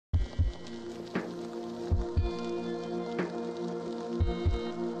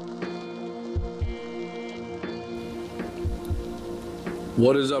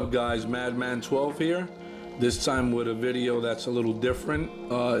What is up, guys? Madman12 here. This time with a video that's a little different.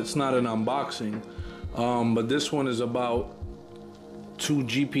 It's not an unboxing, but this one is about two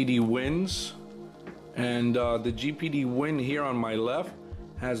GPD wins. And the GPD win here on my left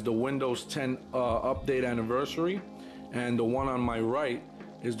has the Windows 10 update anniversary, and the one on my right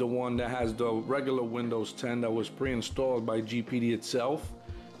is the one that has the regular Windows 10 that was pre-installed by GPD itself.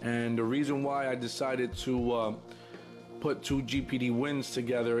 And the reason why I decided to put two GPD wins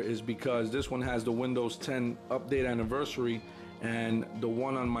together is because this one has the Windows 10 update anniversary, and the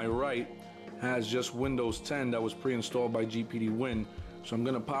one on my right has just Windows 10 that was pre-installed by GPD Win. So I'm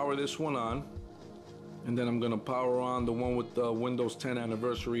gonna power this one on, and then I'm gonna power on the one with the Windows 10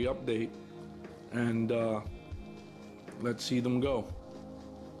 anniversary update, and let's see them go.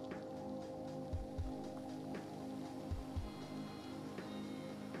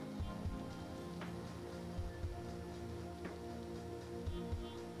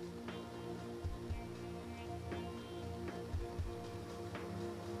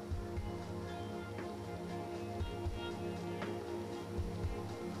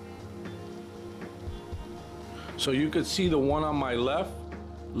 So you could see the one on my left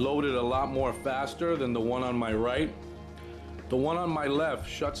loaded a lot more faster than the one on my right. The one on my left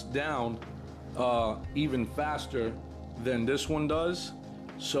shuts down even faster than this one does.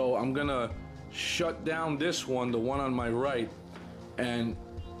 So I'm gonna shut down this one, the one on my right, and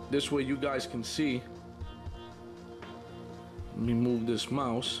this way you guys can see. Let me move this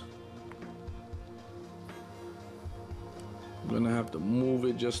mouse. I'm gonna have to move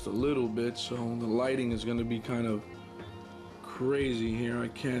it just a little bit, so the lighting is gonna be kind of crazy here. I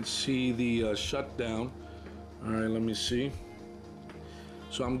can't see the shutdown. All right, let me see.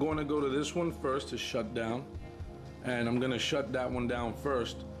 So I'm going to go to this one first to shut down, and I'm gonna shut that one down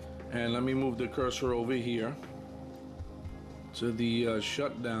first. And let me move the cursor over here to the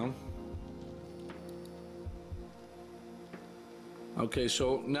shutdown. Okay,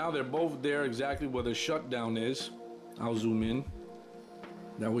 so now they're both there exactly where the shutdown is. I'll zoom in,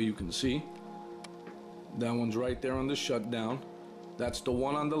 that way you can see. That one's right there on the shutdown. That's the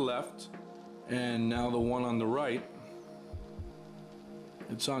one on the left, and now the one on the right,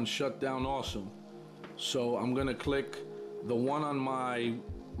 it's on shutdown also. So I'm gonna click the one on my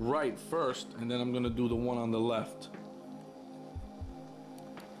right first, and then I'm gonna do the one on the left.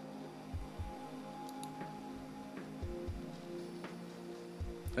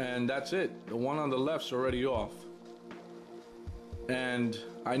 And that's it. The one on the left's already off. And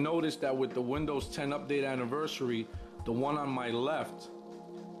I noticed that with the Windows 10 update anniversary, the one on my left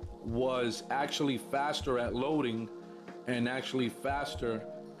was actually faster at loading and actually faster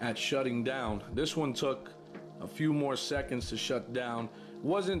at shutting down. This one took a few more seconds to shut down.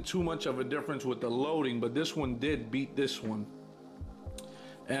 Wasn't too much of a difference with the loading, but this one did beat this one.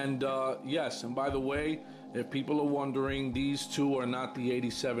 And yes, and by the way, if people are wondering, these two are not the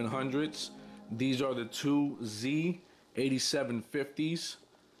 8700s. These are the two Z8750s.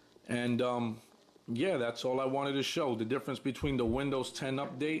 And yeah, that's all I wanted to show. The difference between the Windows 10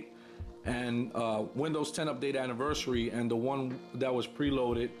 update and Windows 10 update anniversary and the one that was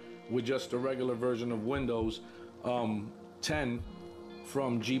preloaded with just a regular version of Windows 10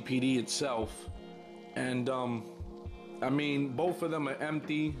 from GPD itself. And I mean, both of them are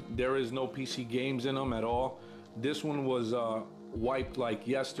empty. There is no PC games in them at all. This one was wiped like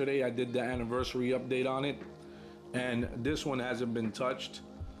yesterday. I did the anniversary update on it, and this one hasn't been touched.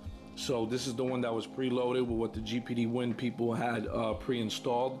 So this is the one that was preloaded with what the GPD Win people had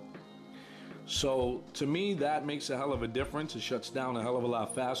pre-installed. So to me, that makes a hell of a difference. It shuts down a hell of a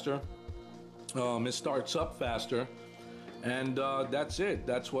lot faster. It starts up faster, and that's it.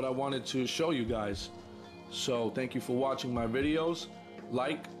 That's what I wanted to show you guys. So thank you for watching my videos.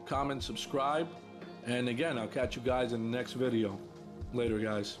 Like, comment, subscribe, and again, I'll catch you guys in the next video. Later,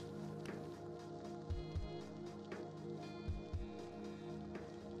 guys.